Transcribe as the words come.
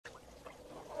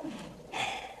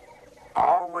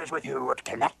is with you what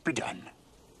cannot be done.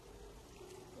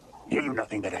 Hear you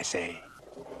nothing that I say.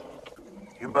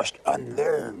 You must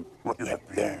unlearn what you have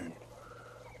learned.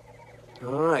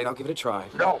 All right, I'll give it a try.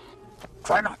 No,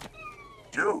 try not.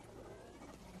 Do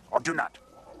or do not.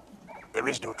 There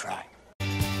is no try.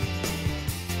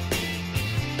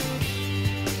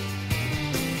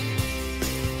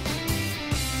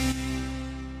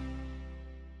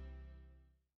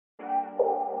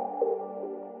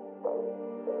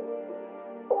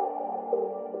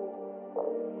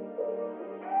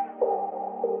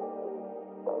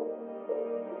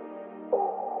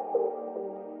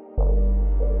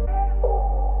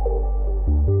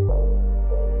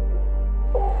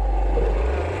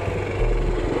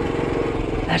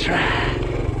 That's right.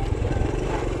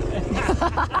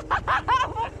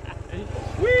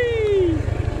 Whee!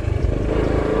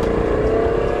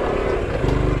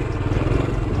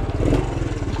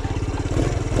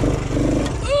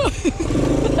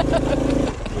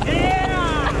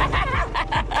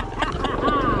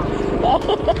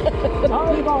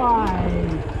 Oh boy!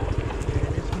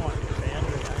 This might be the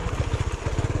boundary,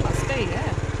 eh? Must be,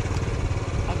 yeah.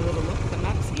 Have a little look at the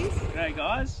maps here. G'day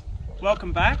guys,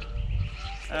 welcome back.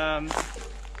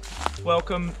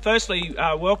 Welcome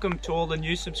to all the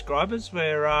new subscribers.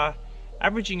 We're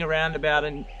averaging around about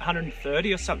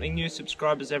 130 or something new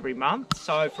subscribers every month.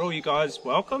 So for all you guys,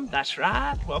 welcome. That's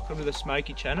right, welcome to the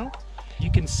Smokey channel.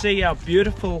 You can see our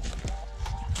beautiful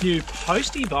new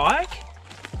postie bike.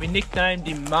 We nicknamed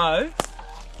him Mo.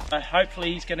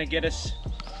 Hopefully he's going to get us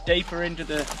deeper into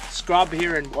the scrub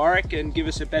here in Warwick and give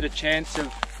us a better chance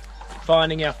of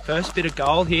finding our first bit of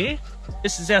gold here.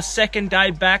 This is our second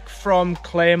day back from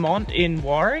Claremont in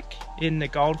Warwick in the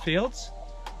goldfields,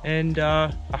 and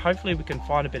hopefully we can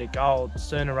find a bit of gold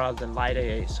sooner rather than later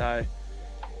here. So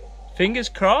fingers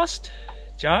crossed.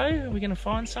 Joe, are we going to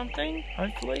find something?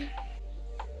 Hopefully.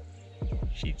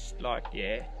 She's like,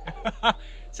 yeah.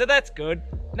 So that's good.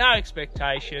 No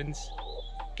expectations.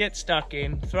 Get stuck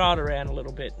in, throw it around a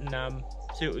little bit, and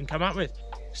see what we can come up with.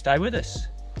 Stay with us.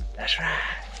 That's right.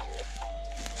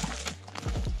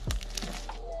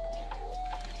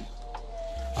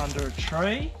 Under a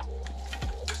tree.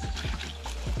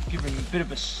 Give him a bit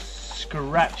of a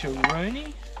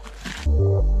scratch-a-rooney.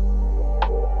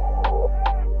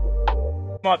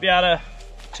 Might be able to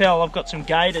tell I've got some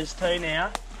gaiters too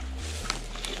now.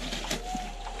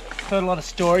 Heard a lot of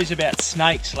stories about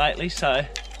snakes lately, so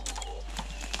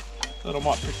thought I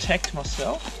might protect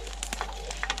myself.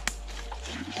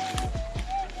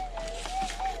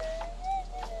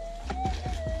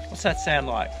 What's that sound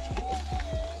like?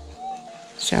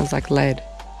 Sounds like lead.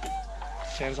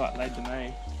 Sounds like lead to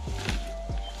me.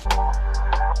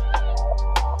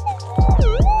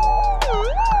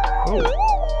 Oh.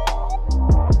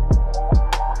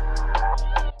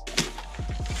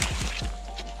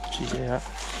 She's out.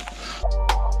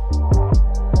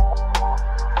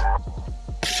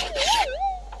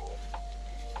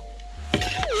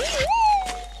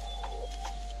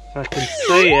 I can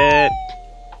see it.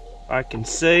 I can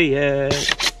see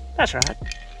it. That's right.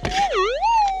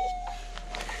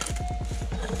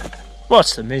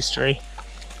 What's the mystery?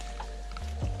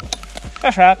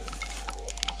 That's right.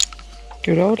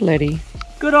 Good old Letty.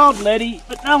 Good old Letty,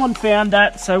 but no one found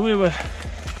that, so we were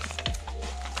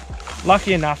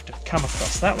lucky enough to come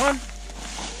across that one.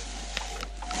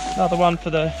 Another one for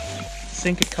the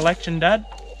sinker collection, Dad.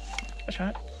 That's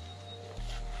right.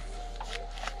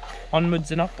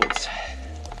 Onwards and upwards.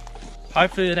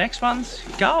 Hopefully the next one's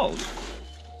gold.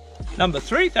 Number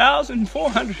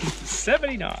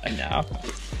 3,479 now.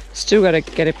 Still got to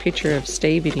get a picture of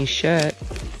Steve in his shirt.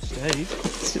 Steve?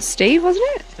 Steve, wasn't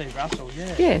it? Steve Russell,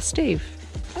 yeah. Yeah, Steve.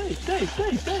 Steve.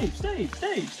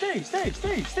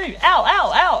 Ow,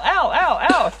 ow, ow, ow, ow,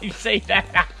 ow. You see that?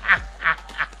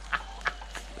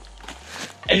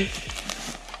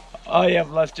 Oh yeah,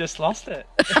 well, I've just lost it.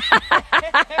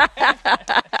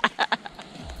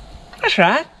 That's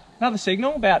right. Another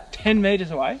signal about 10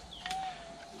 metres away.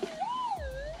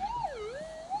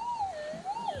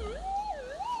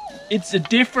 It's a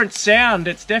different sound.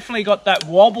 It's definitely got that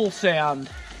wobble sound.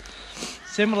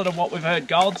 Similar to what we've heard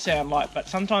gold sound like, but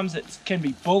sometimes it can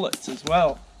be bullets as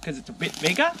well, because it's a bit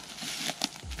bigger.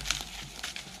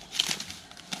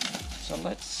 So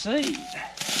let's see.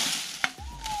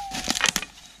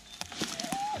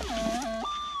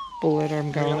 Bullet,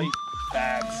 I'm going. Really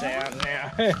bad sound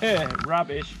now.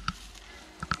 Rubbish.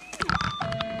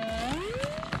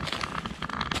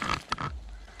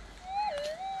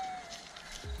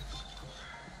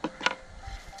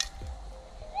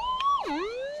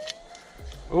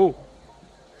 Oh,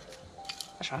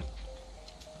 that's right.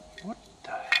 What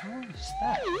the hell is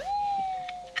that?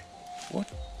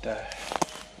 the...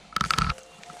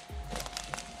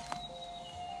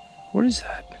 What is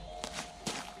that?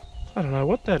 I don't know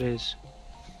what that is.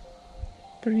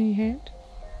 Put it in your hand.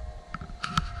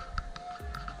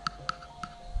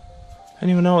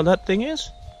 Anyone know what that thing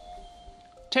is?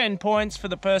 10 points for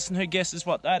the person who guesses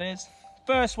what that is.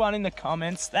 First one in the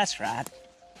comments, that's right.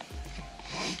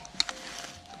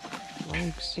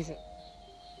 Logs, is it?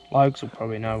 Logs will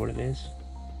probably know what it is.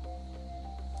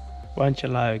 Won't you,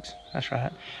 Logs? That's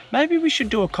right. Maybe we should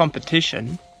do a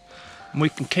competition and we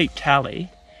can keep tally.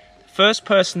 The first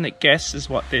person that guesses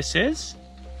what this is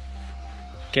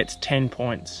gets 10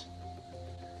 points.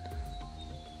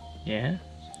 Yeah?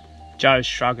 Joe's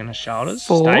shrugging her shoulders.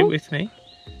 4. Stay with me.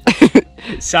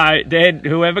 So then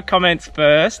whoever comments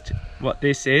first what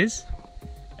this is,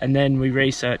 and then we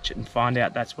research it and find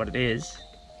out that's what it is,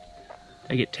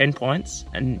 they get 10 points.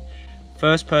 And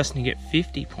first person to get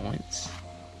 50 points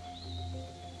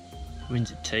wins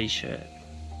a t-shirt.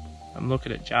 I'm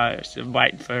looking at Joe, so I'm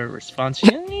waiting for a response. She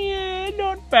goes, yeah,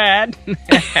 not bad.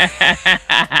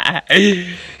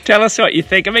 Tell us what you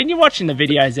think. I mean, you're watching the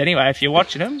videos anyway. If you're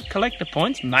watching them, collect the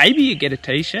points. Maybe you get a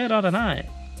t-shirt, I don't know.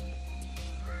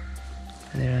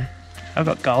 Anyway, I've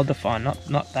got gold to find,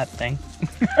 not that thing.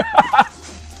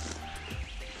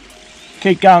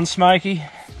 Keep going, Smokey.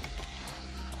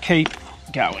 Keep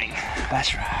going.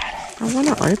 That's right. I want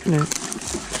to open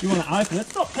it. You want to open it?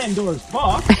 It's not Pandora's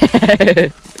box.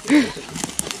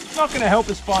 It's not going to help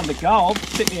us find the gold.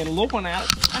 Sitting there looking at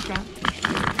it. Okay.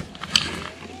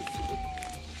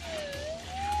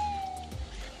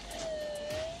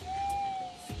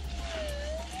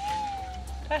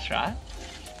 That's right.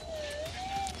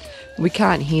 We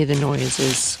can't hear the noise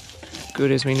as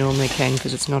good as we normally can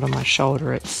because it's not on my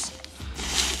shoulder, it's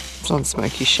on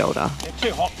Smokey's shoulder. They're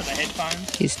too hot for the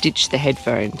headphones. He's ditched the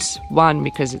headphones. 1,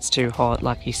 because it's too hot,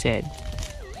 like he said.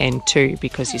 And 2,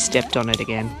 because he stepped on it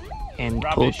again and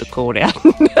pulled the cord out.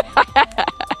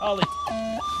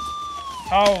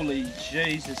 Holy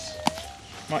Jesus.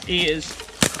 My ears.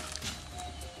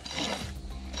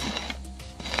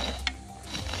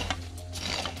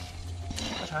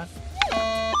 Okay.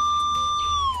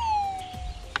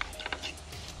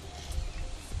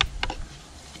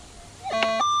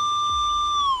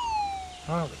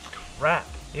 Holy crap.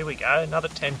 Here we go, another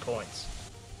 10 points.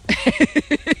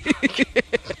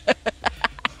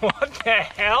 What the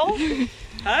hell?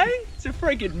 Hey? It's a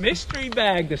freaking mystery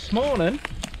bag this morning.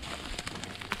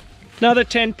 Another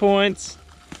 10 points.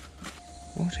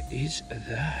 What is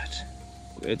that?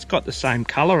 It's got the same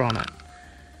colour on it.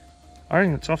 I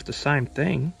think it's off the same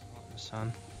thing.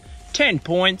 Son. 10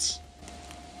 points.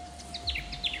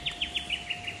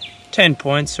 10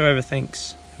 points, whoever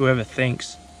thinks.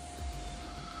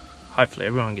 Hopefully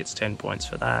everyone gets 10 points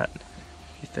for that.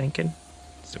 You thinking?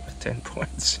 It's worth 10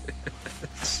 points.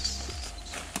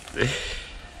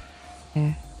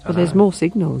 Yeah. Well, there's more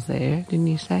signals there, didn't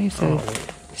you say? So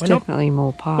it's definitely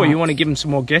more parts. Well, you want to give them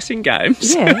some more guessing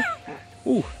games? Yeah.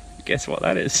 Ooh, guess what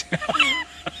that is?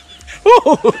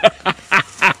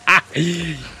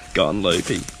 Gone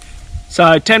loopy.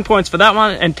 So 10 points for that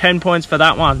one and 10 points for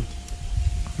that one.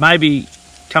 Maybe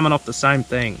coming off the same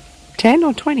thing. 10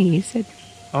 or 20, you said?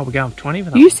 Oh, we're going 20 for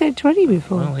that You one. said 20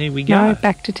 before. Well, here we go. No,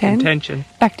 back to 10. Intention.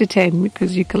 Back to 10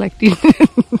 because you're collecting.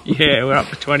 Yeah, we're up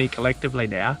to 20 collectively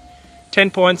now.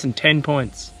 10 points and 10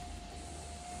 points.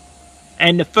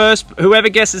 And the first, whoever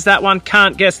guesses that one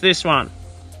can't guess this one.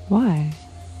 Why?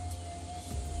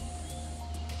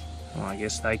 Well, I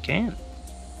guess they can.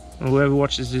 Whoever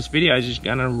watches this video is just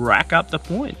going to rack up the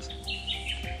points.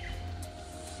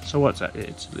 So what's that?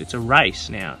 It's a race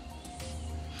now.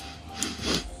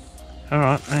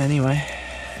 Alright, anyway.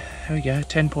 Here we go,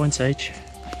 10 points each.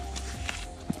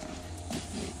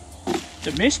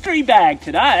 The mystery bag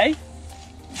today.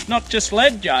 Not just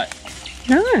lead, Joe.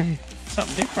 No.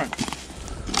 Something different.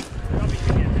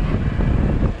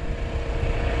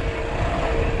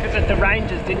 Because the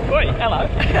Rangers didn't... Oi, hello.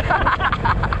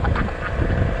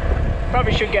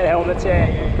 Probably should get helmets,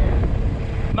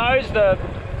 yeah. Mo's the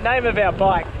name of our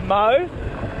bike, Mo.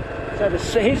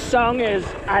 So his song is,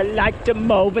 I like to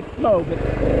move it, move it.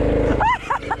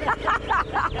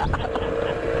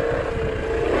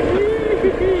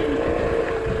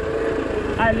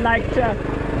 I like to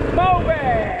move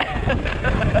it.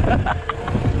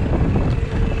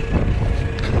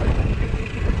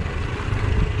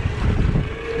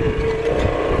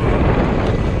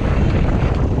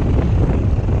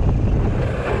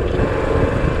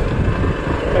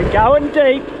 We're going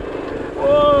deep.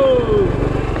 Whoa.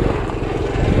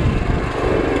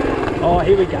 Oh,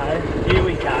 here we go. Here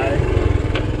we go.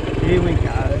 Here we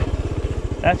go.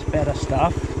 That's better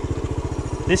stuff.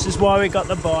 This is why we got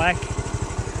the bike.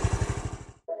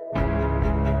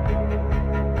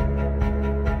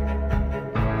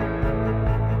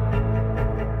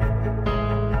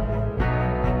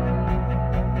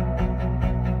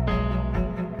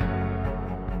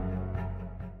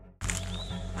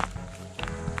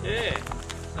 Yeah,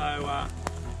 so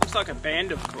looks like a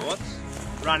band of courts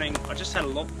running. I just had a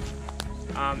look.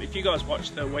 If you guys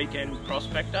watched the Weekend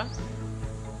Prospector,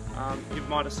 you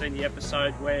might have seen the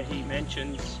episode where he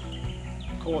mentions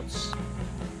courts,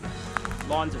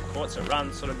 lines of courts that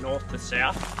run sort of north to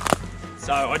south.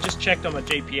 So I just checked on my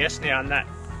GPS now, and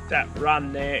that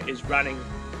run there is running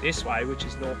this way, which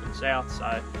is north and south. So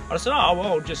I just thought, oh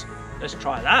well, let's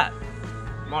try that.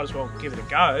 Might as well give it a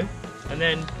go. And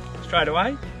then straight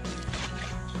away,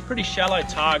 pretty shallow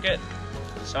target,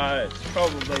 so it's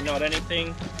probably not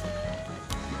anything.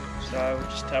 So we'll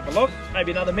just have a look.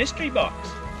 Maybe another mystery box.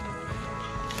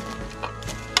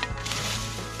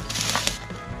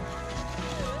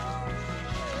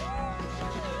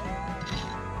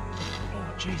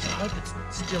 Oh geez, I hope it's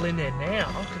still in there now,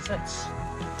 because that's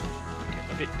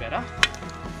getting a bit better.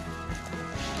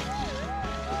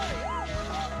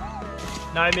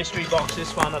 No mystery box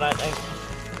this one, I don't think.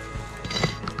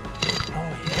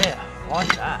 Oh yeah, I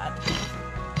like that.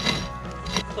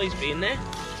 Please be in there.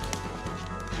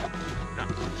 No.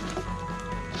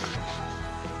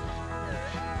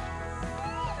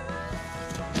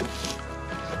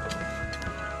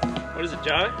 What is it,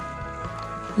 Joe?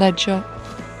 Lead shot.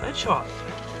 Lead shot.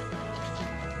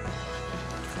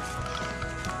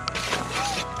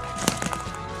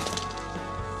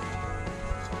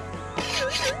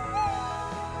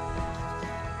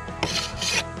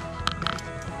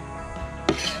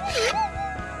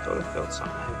 Thought I felt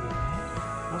something heavy in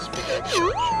there. Must be lead shot,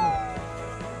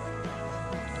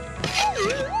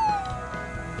 sure.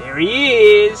 There he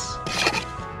is.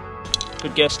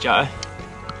 Good guess, Joe.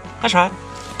 That's right.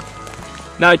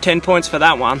 No 10 points for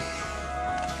that one.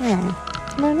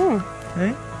 Oh, why not?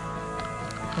 Eh?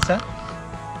 What's that?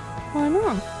 Why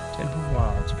not? 10 points.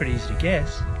 Wow, it's pretty easy to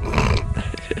guess.